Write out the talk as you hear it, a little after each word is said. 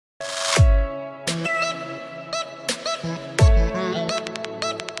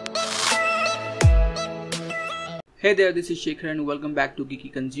Hey there, this is Shekhar and welcome back to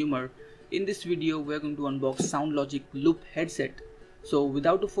Geeky Consumer. In this video, we're going to unbox SoundLogic Loop Headset. So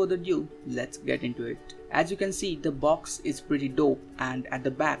without further ado, let's get into it. As you can see, the box is pretty dope, and at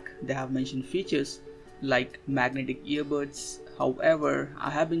the back they have mentioned features like magnetic earbuds. However, I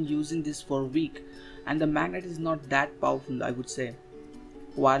have been using this for a week and the magnet is not that powerful, I would say.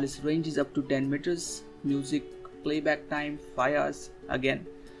 Wireless range is up to 10 meters, music playback time 5 hours. Again,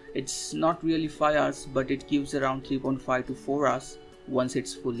 it's not really 5 hours, but it gives around 3.5 to 4 hours once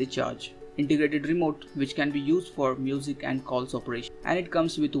it's fully charged. Integrated remote which can be used for music and calls operation, and it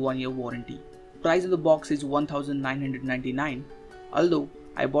comes with 1-year warranty. Price of the box is 1999, although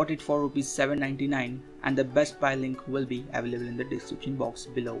I bought it for Rs 799, and the Best Buy link will be available in the description box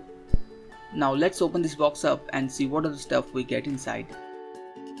below. Now let's open this box up and see what other stuff we get inside.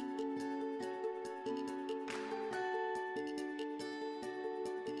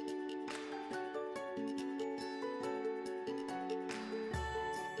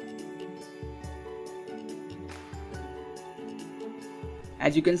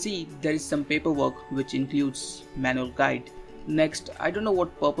 As you can see, there is some paperwork which includes manual guide. Next, I don't know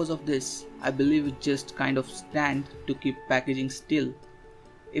what purpose of this. I believe it's just kind of stand to keep packaging still.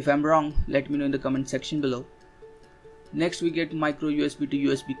 If I'm wrong, let me know in the comment section below. Next we get micro USB to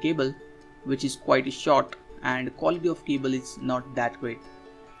USB cable, which is quite short and quality of cable is not that great.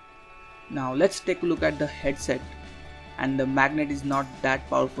 Now let's take a look at the headset, and the magnet is not that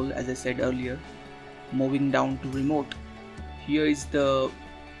powerful as I said earlier. Moving down to remote. Here is the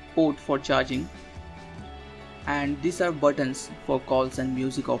port for charging, and these are buttons for calls and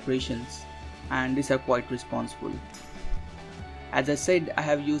music operations, and these are quite responsible. As I said, I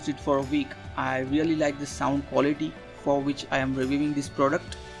have used it for a week. I really like the sound quality for which I am reviewing this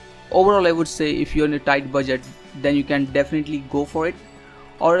product. Overall, I would say if you're in a tight budget, then you can definitely go for it,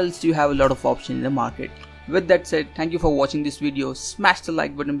 or else you have a lot of options in the market. With that said, thank you for watching this video. Smash the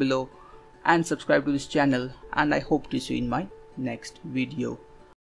like button below and subscribe to this channel, and I hope to see you in my next video.